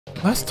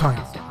Last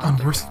time on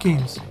Worst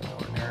Games.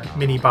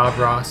 Mini Bob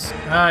Ross.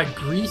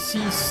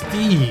 Greasy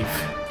Steve.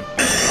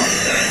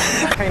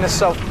 Paint a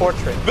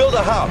self-portrait. Build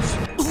a house.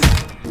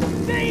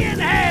 See you in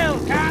hell,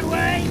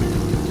 Conway!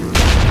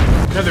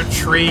 Another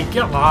tree.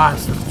 Get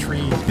lost with the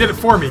tree. Did it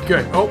for me.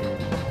 Good. Oh.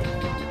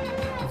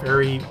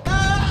 Very...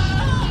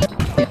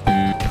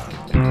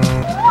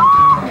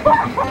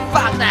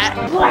 Fuck that!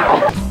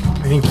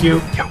 Thank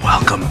you. You're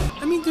welcome.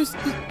 I mean,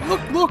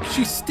 look,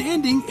 she's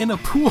standing in a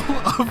pool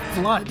of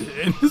blood,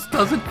 and this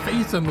doesn't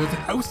faze him. The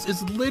house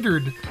is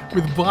littered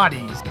with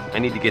bodies. I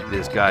need to get to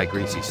this guy,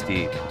 Greasy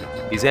Steve.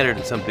 He's entered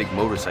in some big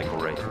motorcycle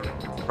race.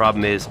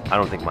 Problem is, I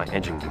don't think my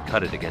engine can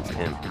cut it against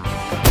him.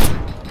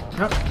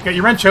 Oh, got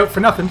your wrench out for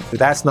nothing.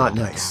 That's not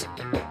nice.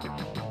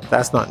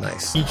 That's not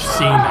nice. Each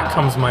scene that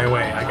comes my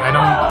way, I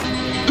don't...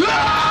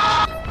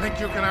 Think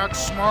you can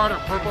outsmart a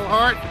Purple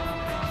Heart?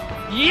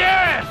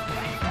 Yes!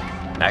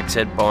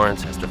 Axehead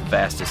Barnes has the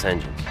fastest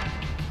engines.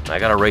 I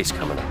got a race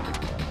coming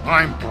up.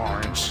 I'm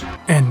Barnes.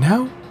 And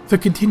now, the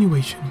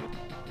continuation.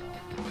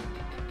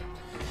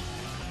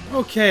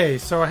 Okay,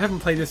 so I haven't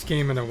played this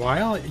game in a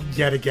while,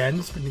 yet again.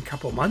 It's been a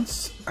couple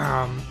months.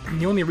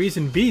 The only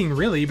reason being,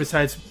 really,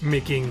 besides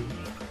making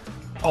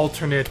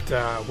alternate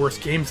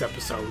Worst Games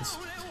episodes,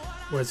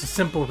 was a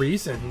simple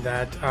reason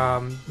that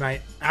my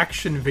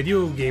action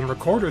video game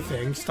recorder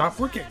thing stopped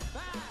working.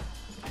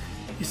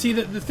 You see,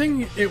 the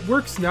thing, it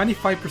works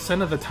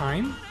 95% of the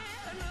time.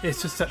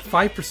 It's just that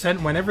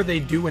 5%, whenever they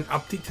do an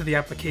update to the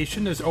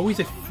application, there's always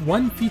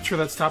one feature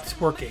that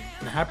stops working,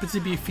 and it happens to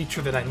be a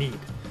feature that I need.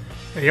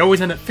 And they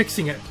always end up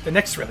fixing it the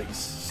next release,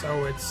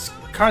 so it's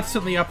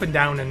constantly up and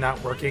down and not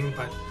working,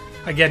 but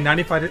again,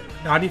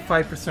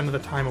 95% of the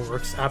time it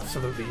works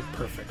absolutely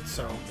perfect,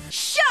 so...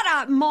 Shut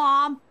up,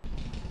 Mom!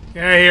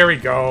 Yeah, here we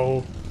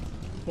go.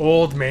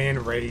 Old man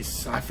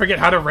race. I forget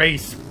how to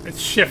race. It's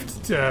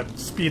shift to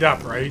speed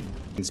up, right?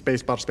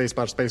 Spacebar,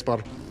 spacebar,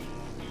 spacebar.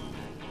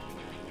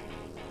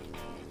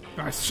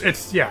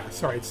 Yeah,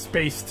 sorry, it's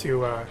space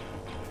to,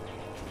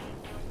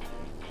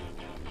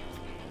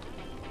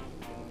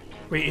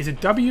 Wait, is it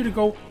W to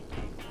go...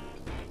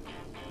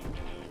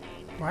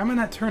 Why am I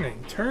not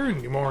turning?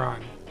 Turn, you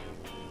moron.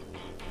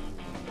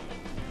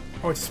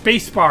 Oh, it's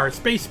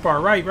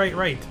spacebar, right.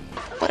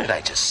 What did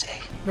I just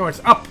say? No, it's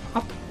up.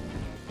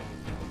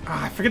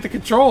 Ah, I forget the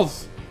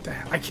controls.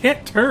 I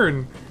can't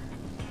turn.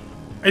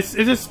 Is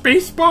it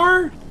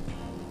spacebar?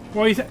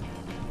 Well, he's...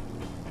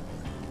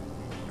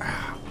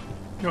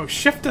 No,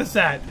 shift does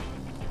that.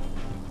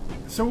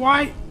 So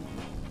why...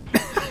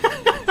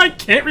 I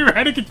can't remember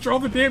how to control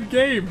the damn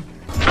game.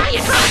 How you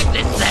drive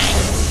this thing?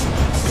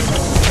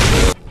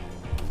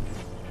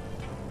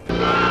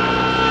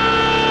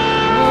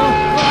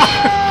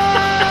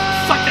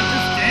 Suck at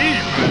this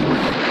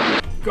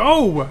game.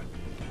 Go.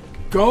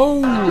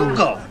 You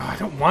go. I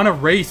don't want to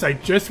race. I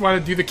just want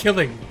to do the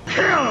killing.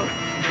 Kill!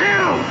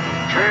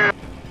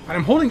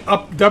 I'm holding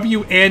up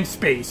W and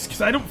space, because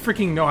I don't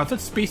freaking know. I thought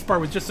spacebar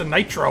was just a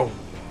nitro.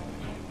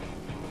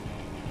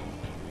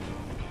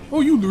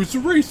 Oh, you lose the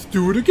race.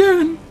 Do it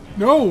again.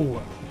 No.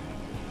 Who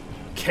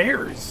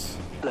cares?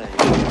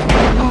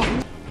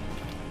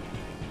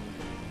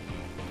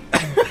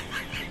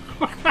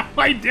 What am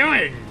I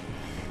doing?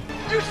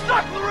 You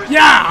suck, LaRusso!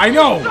 Yeah, I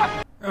know.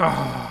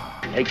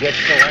 I get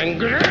so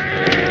angry!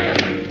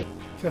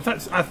 I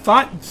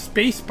thought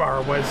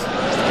spacebar was...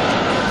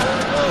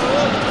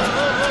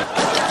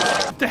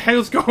 What the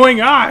hell's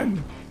going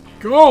on?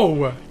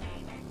 Go!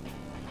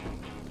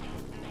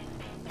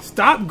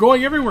 Stop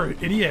going everywhere,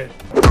 idiot!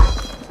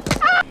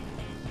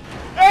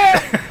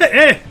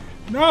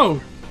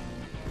 No!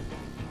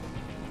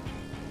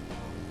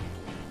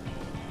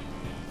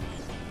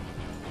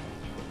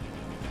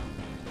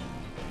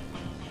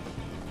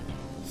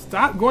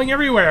 Stop going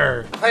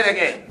everywhere! Play the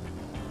game.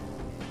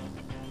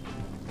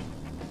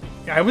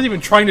 Yeah, I wasn't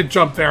even trying to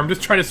jump there, I'm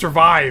just trying to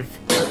survive.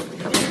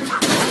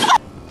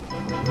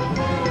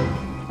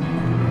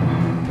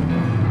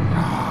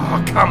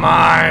 Oh, come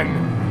on!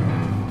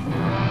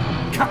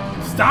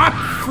 Stop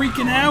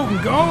freaking out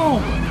and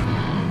go!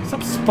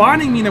 Stop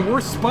spawning me in the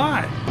worst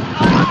spot!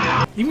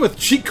 Even with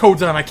cheat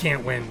codes on, I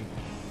can't win.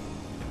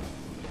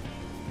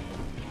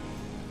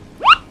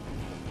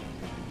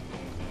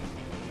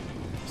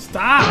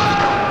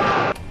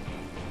 Stop!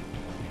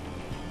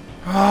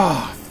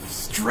 Oh,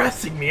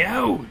 stressing me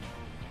out.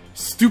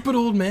 Stupid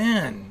old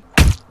man.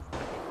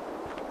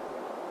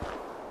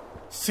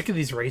 Sick of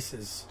these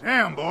races.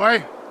 Damn,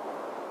 boy.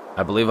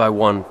 I believe I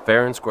won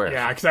fair and square.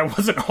 Yeah, because I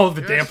wasn't all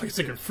the damn place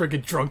like a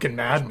friggin' drunken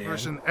madman.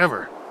 Person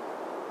ever.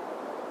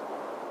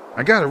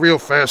 I got a real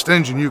fast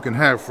engine you can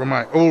have for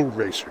my old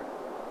racer.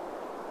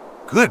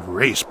 Good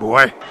race,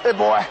 boy. Hey,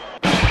 boy.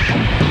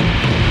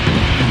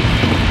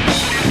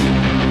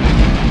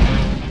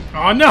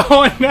 Oh no,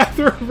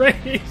 another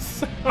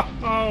race!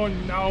 Oh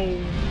no.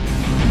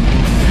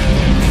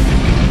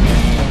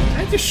 I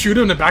have to shoot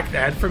him in the back of the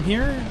head from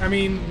here? I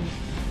mean...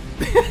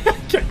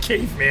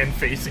 Caveman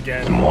face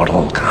again.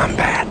 Mortal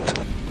Kombat.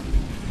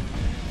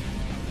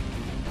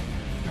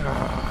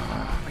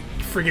 Like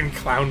friggin'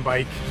 clown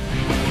bike.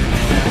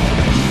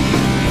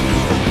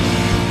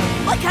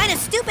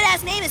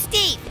 name is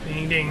Steve.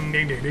 Ding ding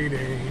ding ding ding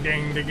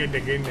ding ding ding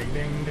ding ding ding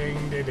ding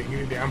ding ding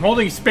ding ding. I'm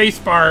holding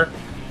spacebar,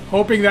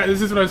 hoping that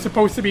this is what I'm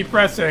supposed to be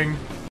pressing.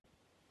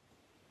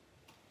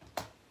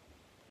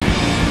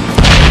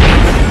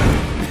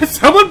 Did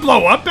someone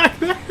blow up back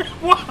there?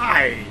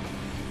 Why?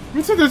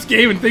 What's with this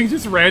game and things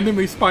just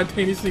randomly,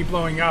 spontaneously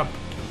blowing up?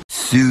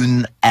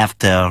 Soon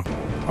after.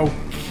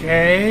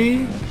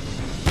 Okay.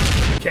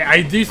 Okay, I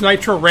use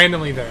nitro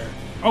randomly there.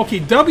 Okay,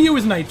 W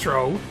is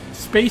nitro,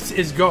 space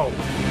is go.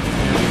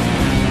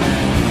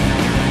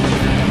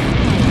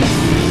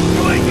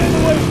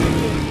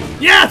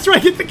 Yeah, that's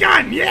right, get the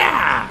gun,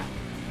 yeah!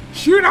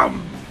 Shoot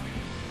him!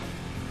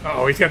 Uh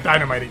oh, he's got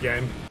dynamite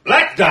again.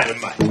 Black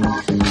dynamite.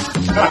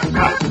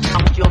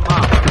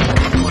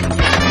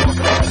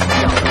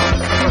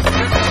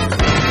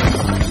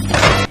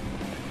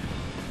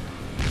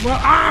 Well,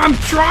 I'm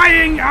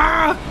trying,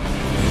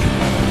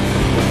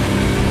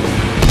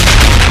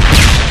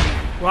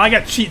 Well, I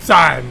got cheats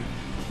on.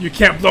 You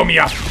can't blow me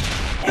up.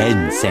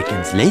 10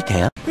 seconds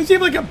later. Does he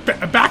have like a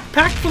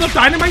backpack full of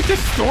dynamite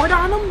just stored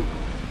on him?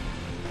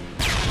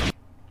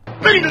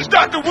 Venus,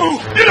 Dr. Wu,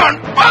 you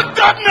done fucked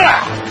up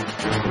now!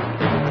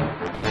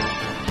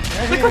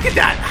 Like, look at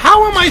that.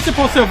 How am I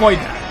supposed to avoid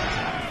that?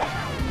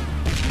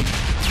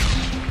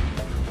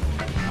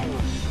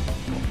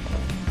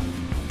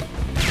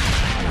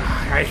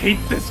 I hate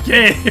this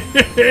game.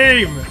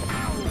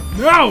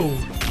 No!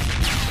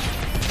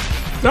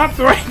 Stop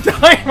throwing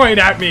dynamite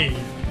at me!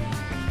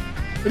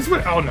 This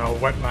what? Oh no!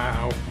 What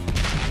now?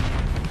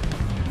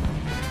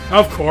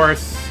 Of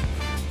course.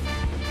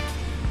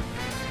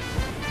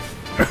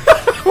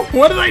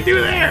 What did I do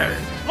there?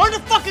 Learn to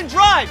fucking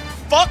drive,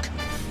 fuck!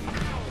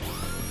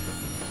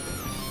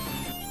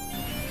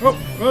 Oh,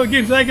 well, the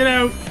game's lagging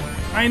out.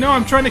 I know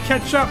I'm trying to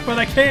catch up, but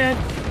I can't.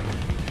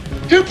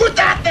 Who put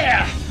that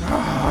there?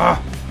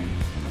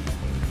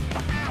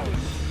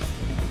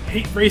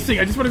 Hate racing.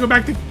 I just want to go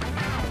back to.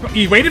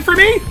 He waited for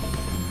me?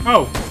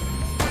 Oh.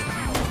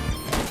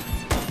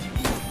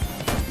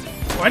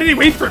 Why did he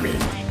wait for me?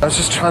 I was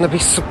just trying to be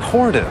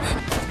supportive.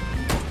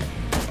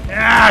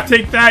 Ah,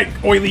 take that,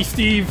 oily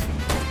Steve.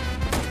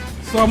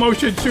 Slow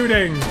motion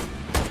shooting.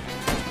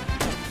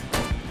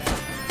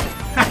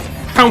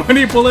 How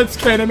many bullets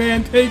can a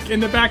man take in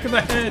the back of the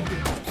head?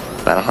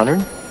 About 100?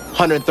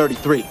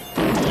 133.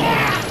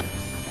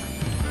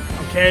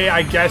 Okay,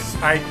 I guess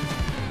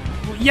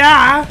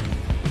yeah!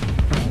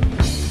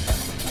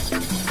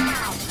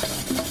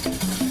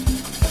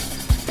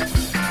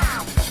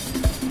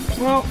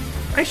 Well,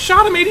 I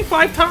shot him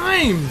 85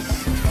 times!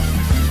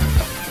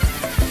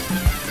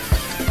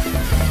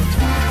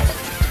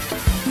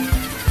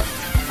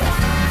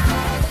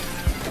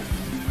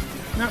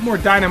 Not more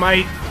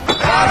dynamite.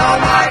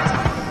 Dynamite!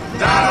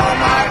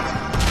 Dynamite!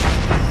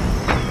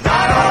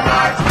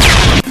 Dynamite!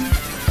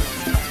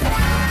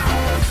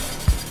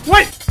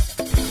 What?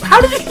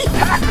 How did he...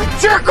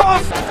 Jerk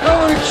off!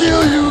 I'm gonna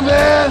kill you,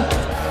 man!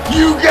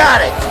 You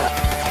got it!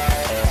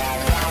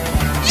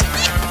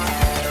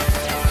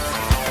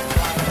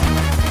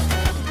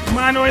 Come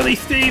on, oily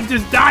Steve,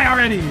 just die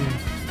already!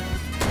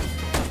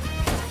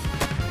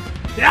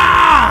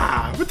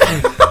 Yeah! What the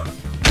hell?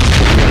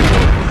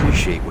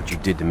 Appreciate what you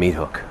did to Meat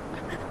Hook.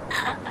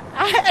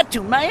 I had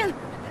to, man.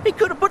 He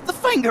could have put the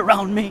finger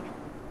on me.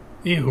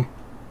 Ew.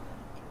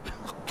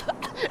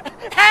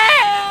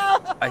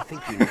 Help! I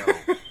think you know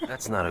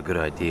that's not a good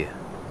idea.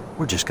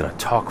 We're just gonna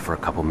talk for a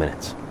couple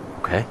minutes,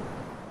 okay?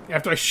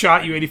 After I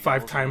shot you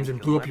 85 times and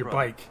blew up your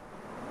bike.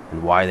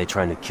 And why are they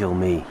trying to kill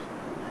me?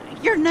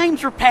 Your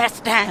names were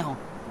passed down.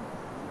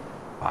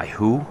 By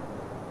who?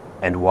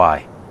 And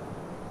why?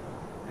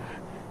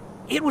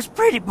 It was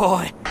Pretty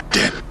Boy.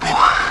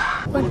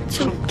 Want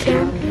to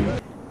kill me?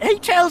 He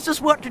tells us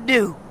what to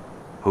do.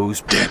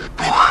 Who's Dead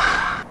Boy?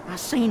 I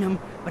seen him,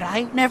 but I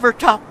ain't never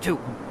talked to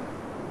him.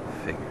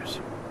 Figures.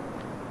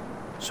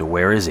 So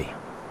where is he?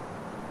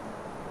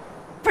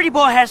 Pretty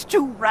Boy has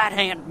two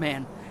right-hand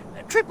men,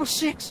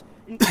 666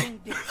 and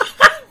King Dick.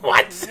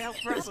 What? His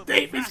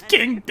name is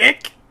King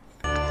Dick?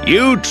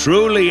 You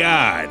truly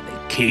are the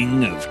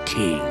King of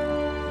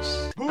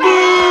Kings.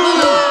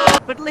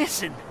 But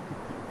listen,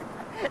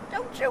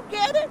 don't you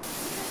get it?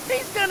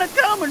 He's gonna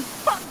come and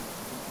fuck.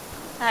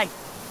 Hey,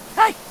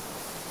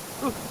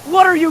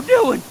 what are you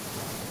doing?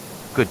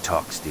 Good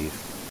talk, Steve.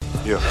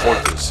 Yeah,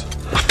 fortress.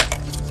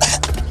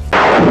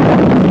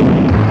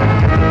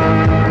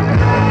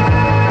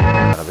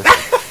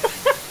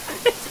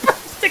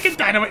 Sticking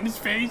dynamite in his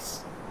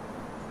face.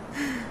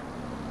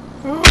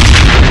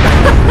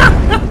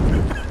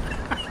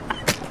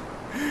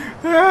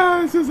 Ah,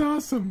 this is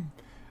awesome.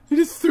 He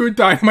just threw a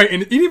dynamite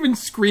and he didn't even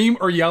scream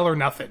or yell or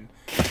nothing.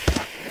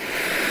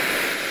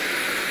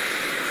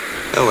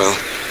 Oh well.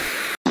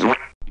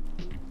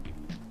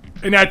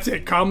 And that's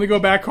it. Calmly go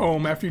back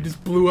home after you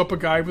just blew up a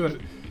guy with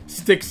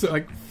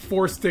like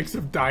 4 sticks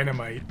of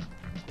dynamite.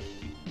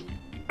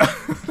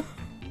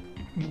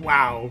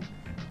 Wow.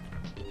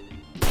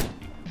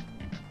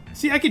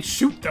 See, I could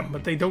shoot them,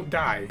 but they don't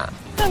die.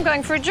 I'm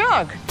going for a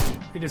jog.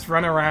 They just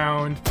run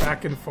around,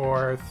 back and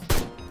forth.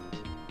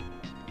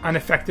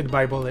 unaffected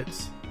by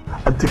bullets.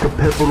 I take a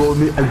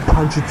pepperoni and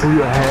punch it through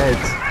your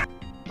head.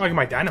 Like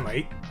my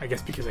dynamite, I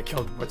guess because I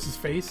killed what's his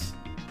face.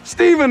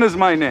 Steven is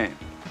my name.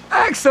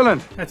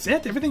 Excellent. That's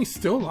it. Everything's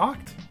still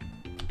locked.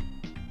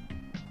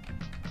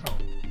 Oh,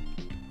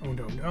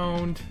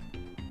 owned.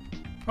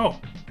 Oh,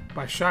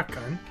 buy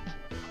shotgun.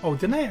 Oh,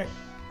 didn't I?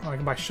 Oh, I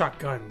can buy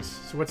shotguns.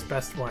 So what's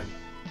best one?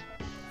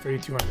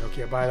 3,200.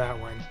 Okay, I'll buy that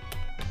one.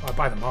 Oh, I'll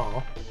buy them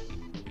all.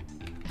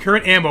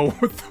 Current ammo,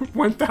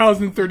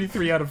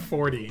 1,033 out of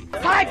 40.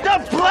 Hide the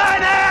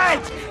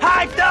planet!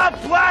 Hide the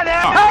planet!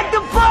 Hide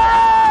the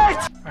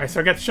planet! Alright,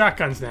 so I got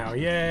shotguns now.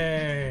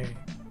 Yay!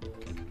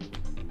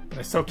 But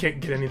I still can't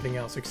get anything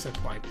else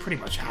except, well, I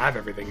pretty much have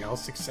everything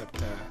else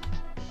except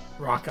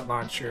rocket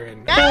launcher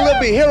and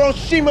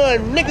Hiroshima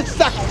and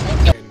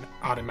Nagasaki. And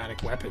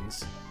automatic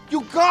weapons.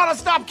 You gotta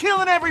stop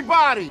killing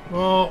everybody!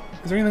 Well,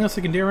 is there anything else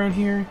I can do around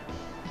here?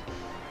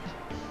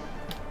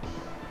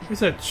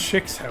 There's a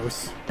chick's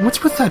house.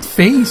 What's with that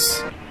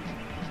face?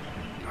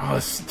 Oh,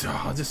 it's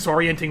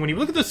disorienting. When you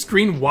look at the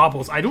screen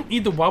wobbles, I don't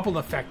need the wobble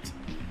effect.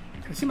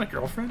 Can I see my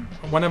girlfriend?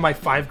 One of my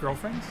 5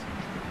 girlfriends?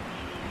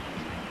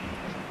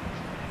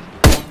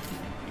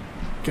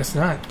 Guess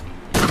not.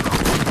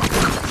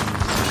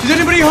 Is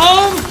anybody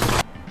home?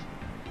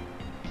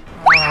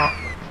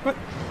 What?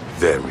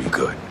 Very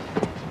good.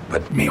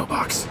 But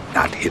mailbox,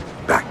 not hit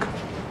back.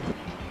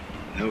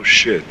 No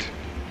shit.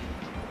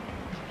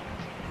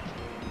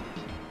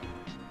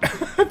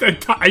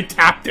 I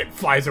tapped it,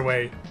 flies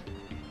away.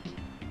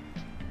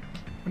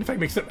 I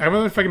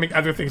wonder if I can make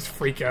other things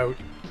freak out.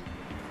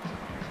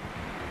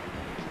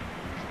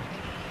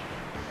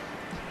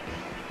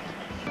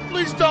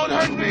 Please don't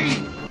hurt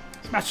me!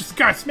 Smash the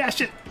scar,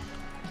 smash it!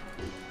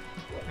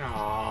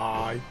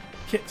 Aww,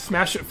 can't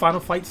smash it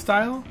Final Fight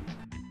style?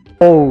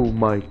 Oh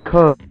my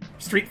god.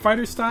 Street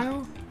Fighter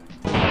style?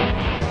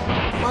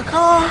 My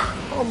car!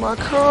 Oh my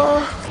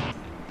car!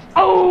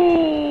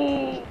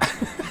 Oh!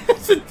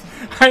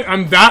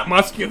 I'm that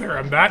muscular,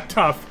 I'm that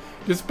tough.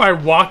 Just by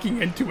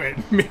walking into it,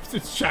 makes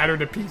it shatter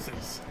to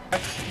pieces.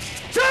 I'm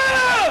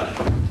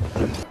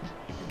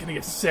gonna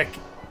get sick.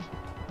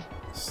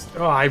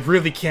 Oh, I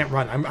really can't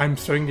run. I'm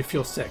starting to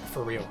feel sick,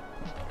 for real.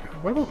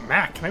 What about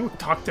Mac? Can I go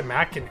talk to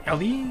Mac and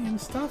Ellie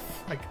and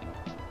stuff? Like,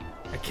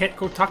 I can't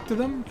go talk to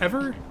them,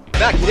 ever?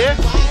 Mac, you there?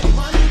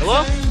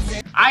 Hello?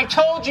 I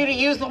told you to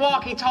use the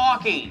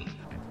walkie-talkie!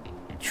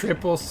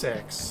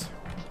 666.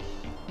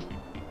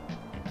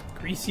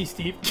 Greasy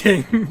Steve,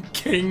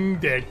 King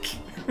Dink.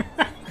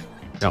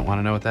 Don't want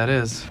to know what that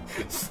is.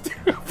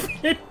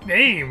 Stupid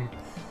name.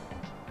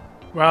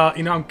 Well,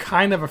 you know, I'm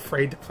kind of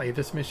afraid to play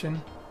this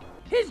mission.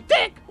 His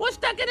dick was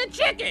stuck in a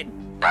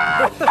chicken!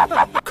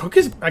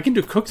 I can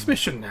do Cook's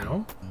mission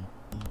now.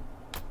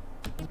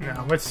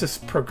 No, let's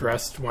just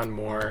progress one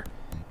more.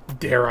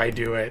 Dare I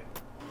do it?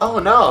 Oh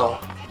no.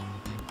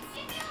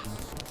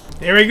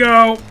 There we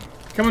go.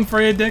 Coming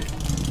for you, Dick.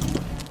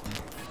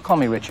 Call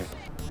me Richard.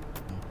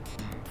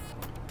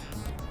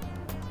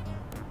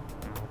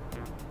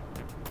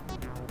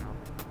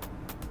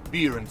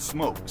 Beer and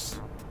smokes.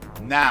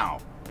 Now.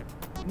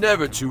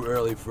 Never too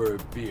early for a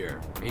beer.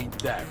 Ain't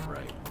that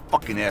right?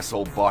 Fucking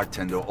asshole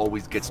bartender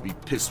always gets me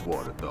piss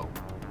water, though.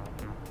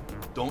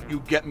 Don't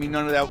you get me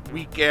none of that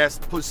weak-ass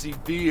pussy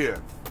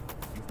beer.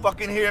 You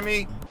fucking hear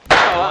me? Go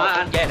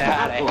on, get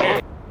out of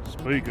here.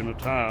 Speaking of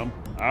time,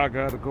 I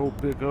gotta go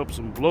pick up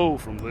some blow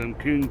from them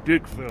King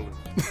Dick fellas.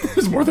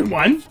 There's more than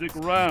one? Stick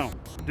around.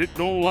 Dick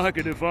don't like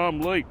it if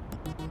I'm late.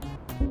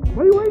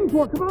 What are you waiting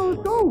for? Come on,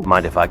 let's go.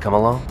 Mind if I come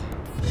along?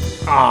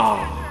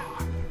 Ah.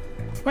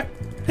 What?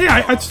 Hey,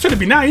 I just trying to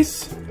be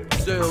nice.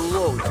 Say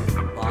hello to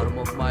the bottom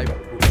of my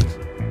boot.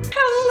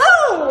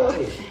 Hello!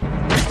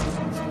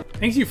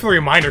 Thank you for the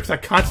reminder, because I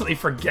constantly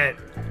forget.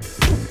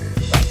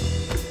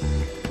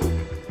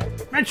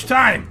 Wrench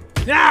time!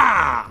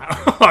 Yeah!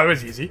 Oh, it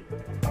was easy.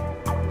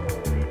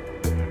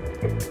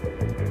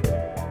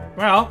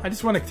 Well, I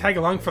just want to tag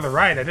along for the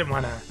ride. I didn't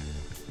want to...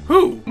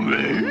 Who?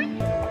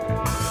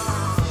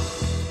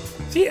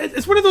 See,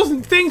 it's one of those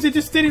things they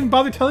just didn't even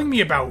bother telling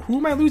me about. Who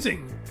am I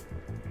losing?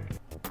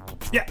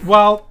 Yeah,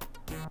 well...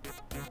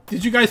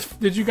 Did you guys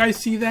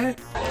see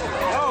that?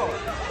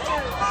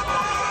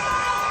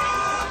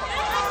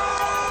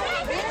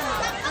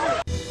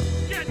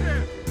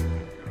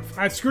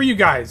 Alright, screw you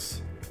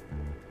guys.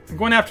 I'm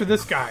going after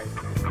this guy.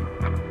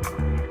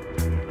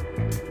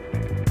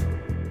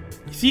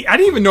 See, I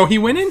didn't even know he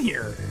went in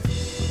here.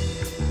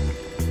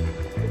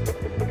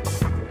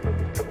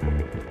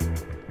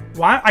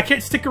 Why? I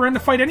can't stick around to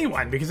fight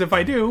anyone, because if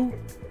I do...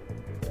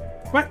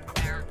 What?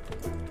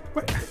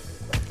 What?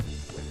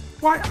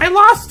 Why? I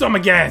lost him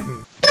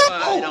again!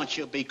 Why don't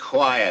you be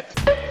quiet?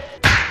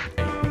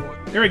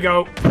 There we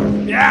go.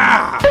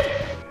 Yeah!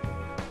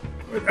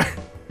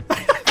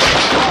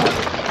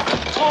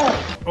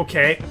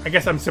 Okay, I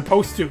guess I'm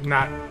supposed to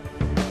not...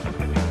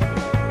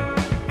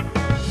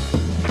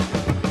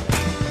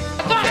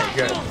 Okay,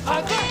 good.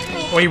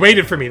 Oh, he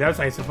waited for me. That was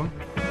nice of him.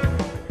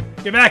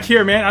 Get back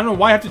here, man. I don't know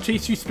why I have to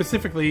chase you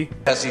specifically.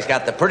 Because he's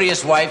got the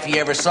prettiest wife he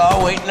ever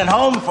saw waiting at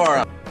home for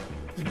him.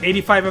 Like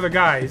 85 other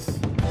guys.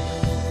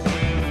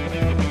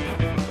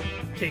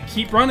 Okay,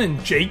 keep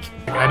running, Jake.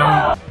 I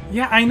don't...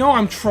 Yeah, I know,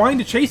 I'm trying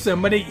to chase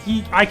him, but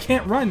I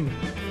can't run.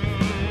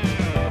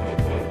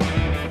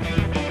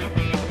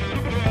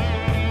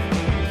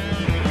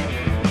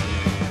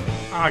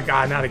 Oh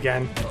god, not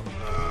again.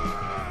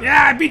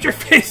 Yeah, I beat your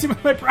face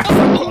with my breath.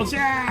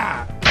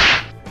 Yeah!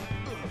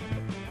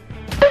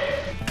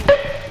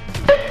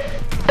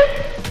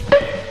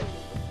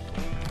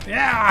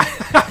 Yeah!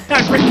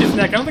 I break his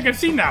neck. I don't think I've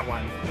seen that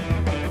one.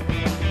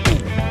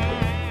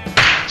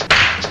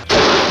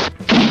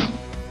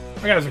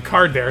 I got a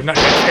card there, not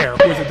there.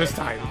 Who is it this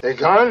time? Hey,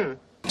 gun?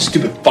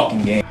 Stupid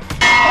fucking game.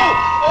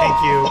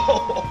 Thank you.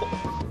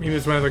 Maybe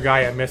there's one other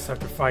guy I missed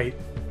after fight.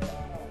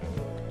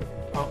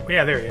 Oh,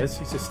 yeah, there he is.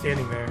 He's just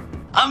standing there.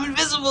 I'm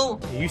invisible!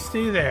 You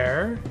stay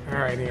there.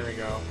 Alright, here we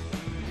go.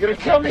 You gonna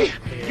kill me?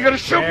 Yeah, You gonna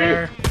shoot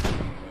there. me?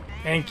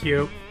 Thank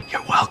you.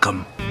 You're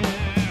welcome.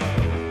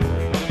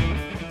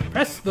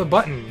 Press the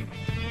button.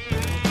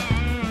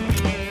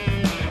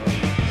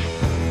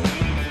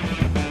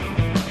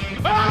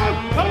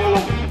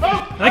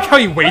 I like how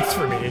he waits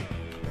for me.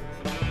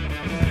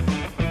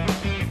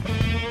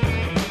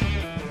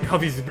 All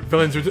these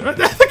villains are...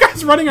 The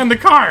guy's running on the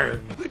car!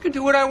 I can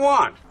do what I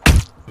want.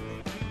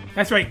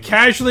 That's right,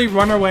 casually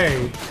run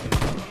away.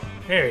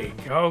 There you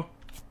go.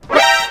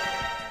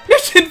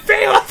 Mission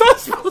fail! I thought I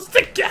was supposed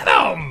to get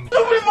him!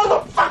 Stupid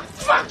motherfucker!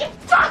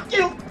 Fuck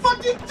you!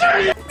 Fucking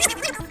dirty!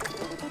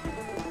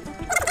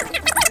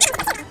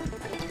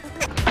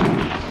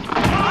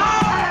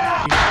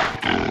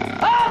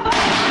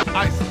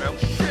 I smell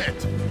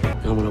shit!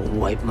 I'm gonna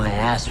wipe my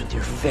ass with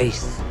your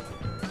face.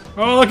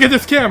 Oh, look at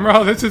this camera!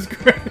 Oh, this is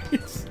great!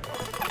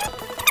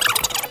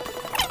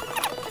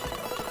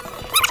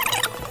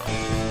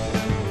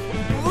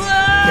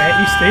 Okay,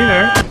 you stay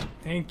there.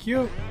 Thank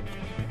you.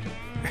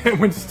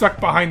 When stuck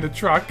behind the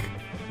truck.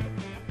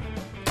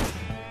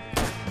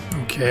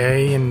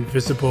 Okay,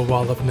 invisible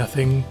wall of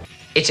nothing.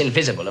 It's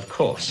invisible, of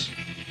course.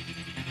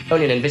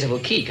 Only an invisible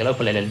key can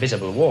open an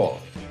invisible wall.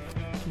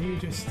 Can you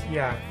just...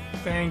 yeah,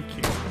 thank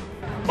you.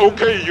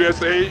 Okay,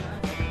 USA.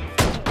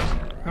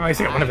 Oh, I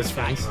see one of his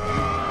friends.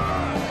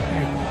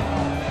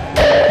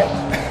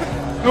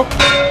 Oh!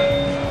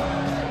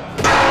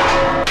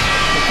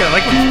 Okay, I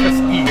like when you press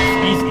E.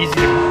 E's easy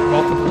to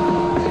multiple.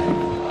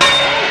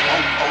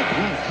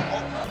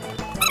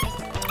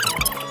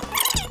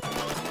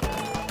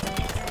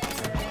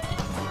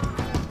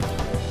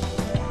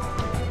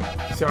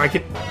 So I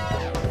can...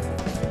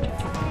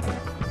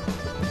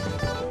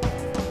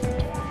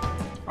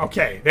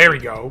 Okay, there we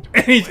go.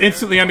 And he's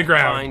instantly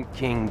underground. Find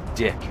King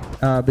Dick.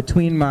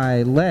 Between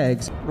my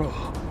legs.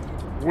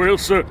 Well,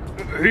 sir,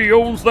 he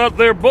owns that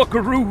there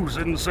Buckaroos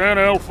in San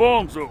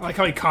Alfonso. I like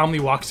how he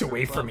calmly walks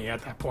away from me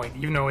at that point,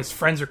 even though his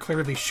friends are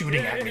clearly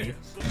shooting at me.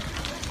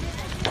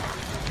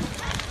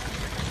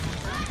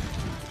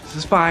 This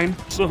is fine.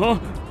 Uh-huh.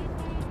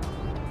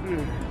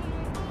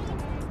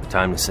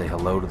 Time to say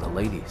hello to the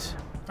ladies.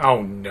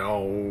 Oh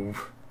no.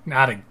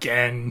 Not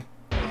again.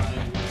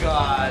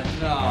 God,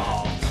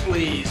 no.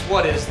 Please,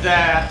 what is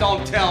that?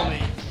 Don't tell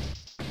me.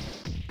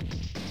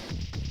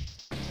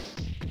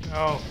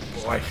 Oh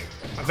boy.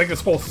 I think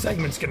this whole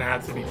segment's gonna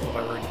have to be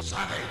blurred.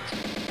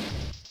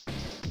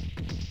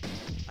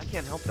 I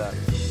can't help that.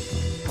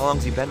 How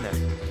long's he been there?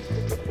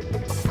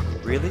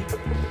 Really?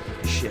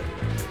 Shit.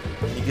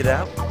 Can you get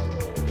out?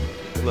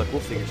 Look,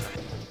 we'll figure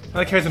something. I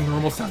like how he has a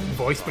normal sounding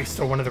voice, but he's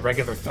still one of the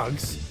regular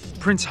thugs.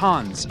 Prince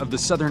Hans of the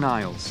Southern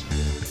Isles.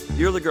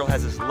 The other girl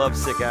has this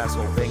lovesick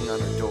asshole banging on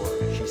her door.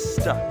 She's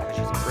stuck because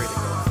she's afraid to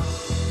go out.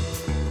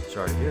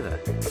 Sorry to hear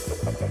that.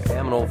 Hey,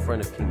 I'm an old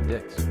friend of King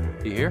Dick's.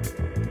 You here?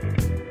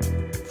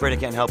 Afraid I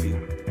can't help you.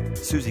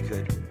 Susie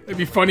could. It'd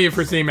be funny if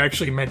her name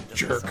actually meant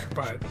jerk,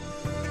 but...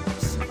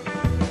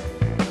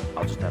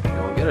 I'll just have to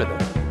go and get her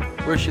then.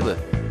 Where's she live?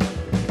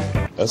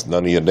 That's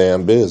none of your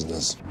damn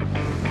business.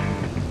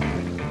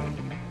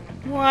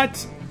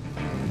 What?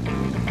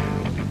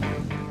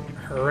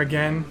 Her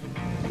again?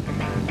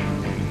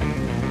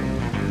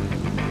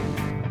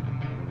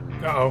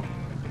 Uh-oh.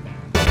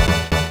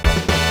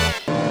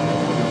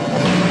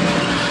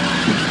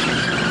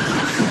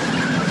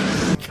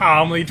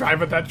 Calmly drive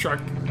with that truck.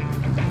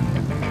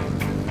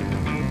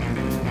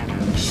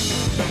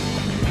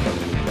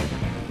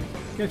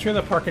 Get to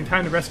the park in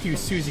time to rescue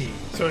Susie.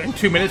 So in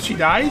 2 minutes she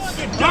dies?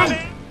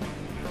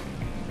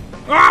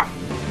 Ah!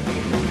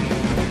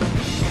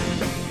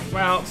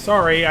 Well,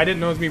 sorry, I didn't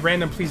know it was me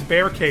random police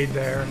barricade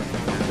there.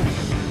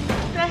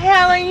 What the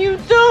hell are you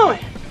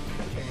doing?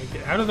 Okay,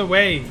 get out of the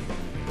way.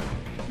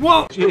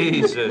 Whoa!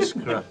 Jesus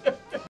Christ.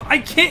 I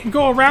can't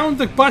go around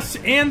the bus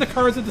and the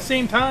cars at the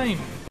same time.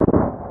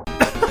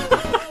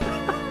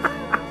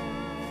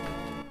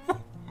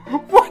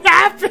 What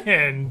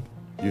happened?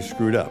 You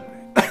screwed up.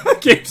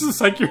 Game's just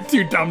like you're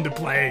too dumb to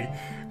play.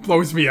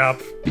 Blows me up.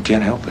 You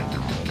can't help it.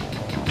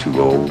 Too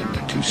old,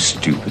 too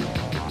stupid.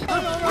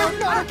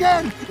 Not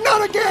again!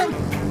 Not again!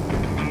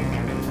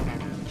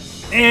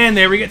 And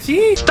there we go.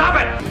 See? Stop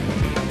it!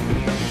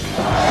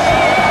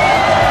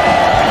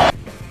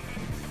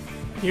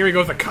 Here we go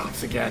with the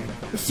cops again.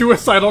 The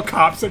suicidal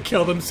cops that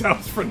kill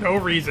themselves for no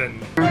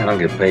reason. I don't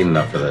get paid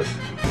enough for this.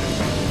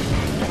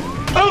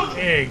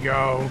 There you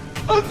go.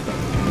 Oh,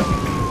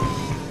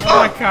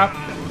 cop.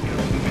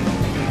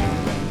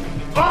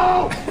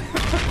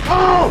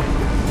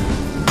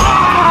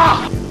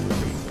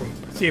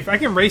 See, if I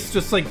can race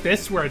just like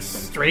this, where it's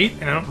straight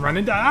and I don't run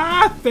into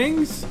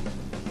things,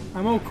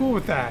 I'm all cool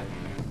with that.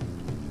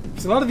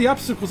 Because a lot of the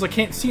obstacles I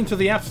can't see until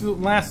the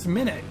absolute last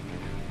minute.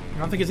 I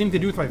don't think it's anything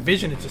to do with my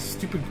vision. It's a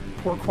stupid,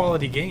 poor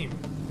quality game.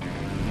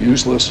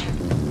 Useless.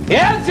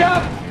 Hands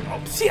up!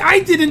 Oh, see, I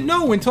didn't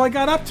know until I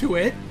got up to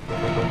it.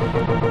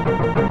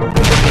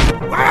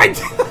 What?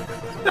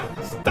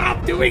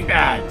 Stop doing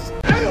that!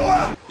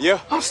 Yeah.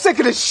 I'm sick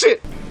of this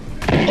shit.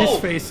 His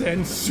face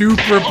in,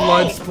 super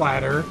blood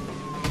splatter.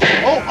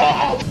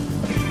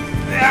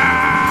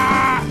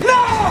 Ah! No!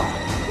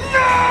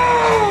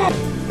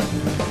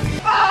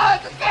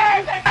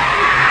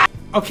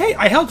 No! Okay,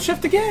 I held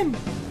shift again.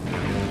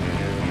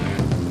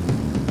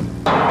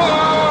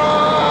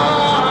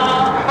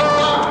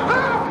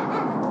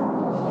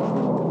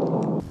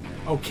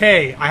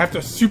 Okay, I have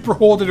to super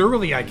hold it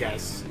early, I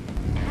guess.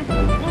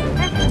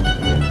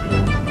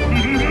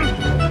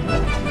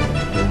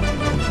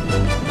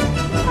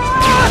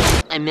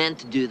 I meant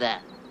to do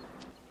that.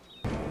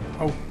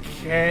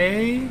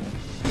 Okay.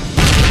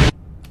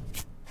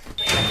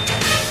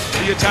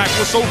 The attack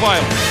was so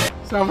violent.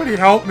 Somebody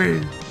help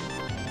me.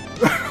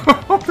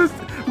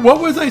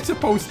 What was I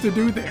supposed to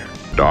do there?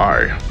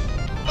 Die.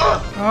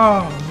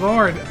 Oh,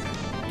 Lord.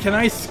 Can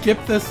I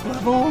skip this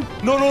level?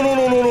 No.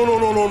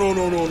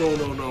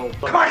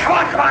 Come on.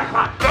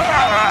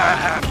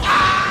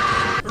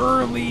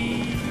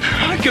 Early.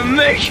 I can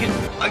make it.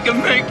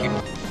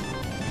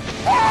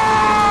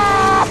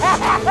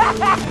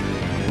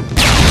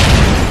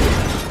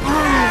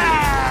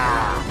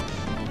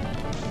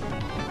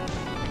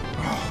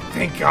 Oh,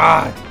 thank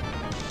God.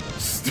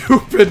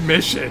 Stupid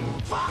mission.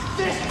 Fuck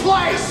this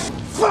place.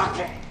 Fuck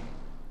it.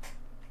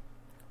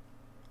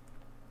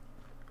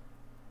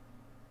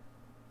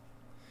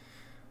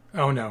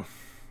 Oh no.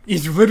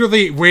 He's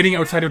literally waiting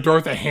outside her door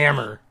with a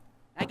hammer.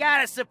 I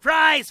got a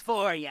surprise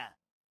for you.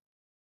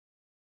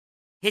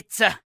 It's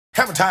a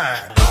Hammer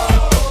time.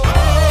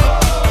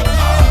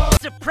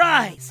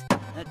 surprise.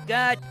 A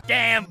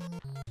goddamn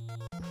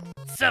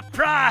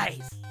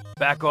surprise.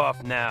 Back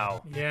off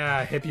now.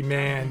 Yeah, hippie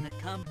man. I'm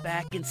gonna come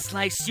back and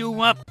slice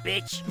you up,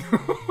 bitch.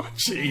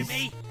 Jeez.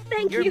 Me?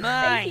 Thank You're you.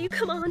 mine. Thank you.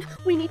 Come on.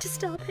 We need to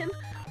stop him.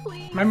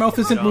 Please. My mouth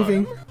isn't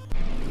moving.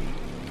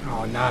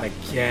 Oh, not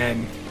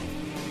again.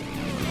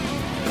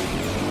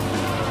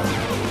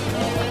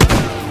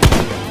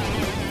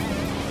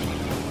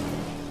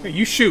 Hey,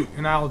 you shoot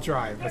and I'll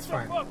drive. That's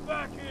fine.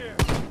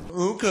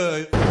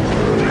 Okay.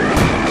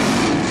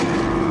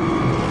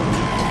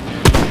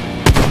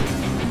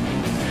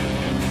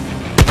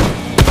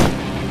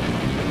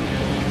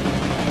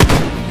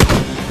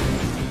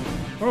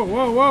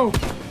 Whoa.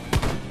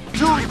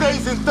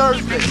 Tuesdays and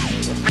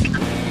Thursdays.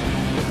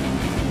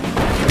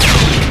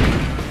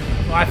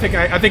 Well,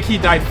 I think he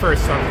died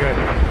first, so I'm good.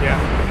 Yeah.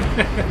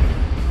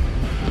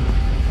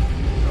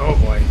 Oh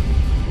boy.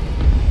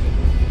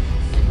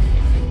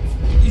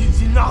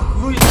 Easy enough.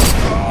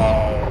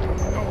 Oh,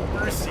 no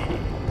mercy.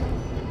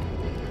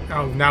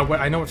 Oh, now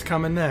what? I know what's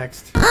coming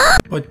next.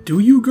 But do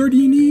you,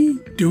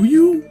 Guardiane? Do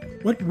you?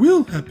 What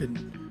will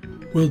happen?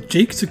 Will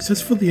Jake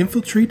successfully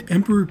infiltrate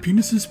Emperor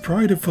Penis's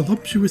pride of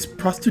voluptuous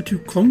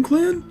prostitute clone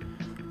clan?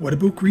 What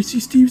about Greasy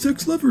Steve's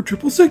ex-lover,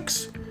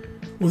 666?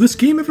 Will this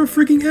game ever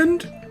frigging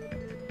end?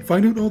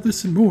 Find out all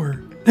this and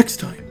more next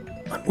time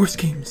on Worst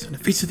Games on the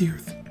Face of the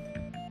Earth.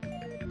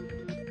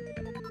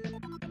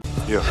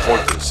 Yeah,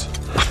 pointers.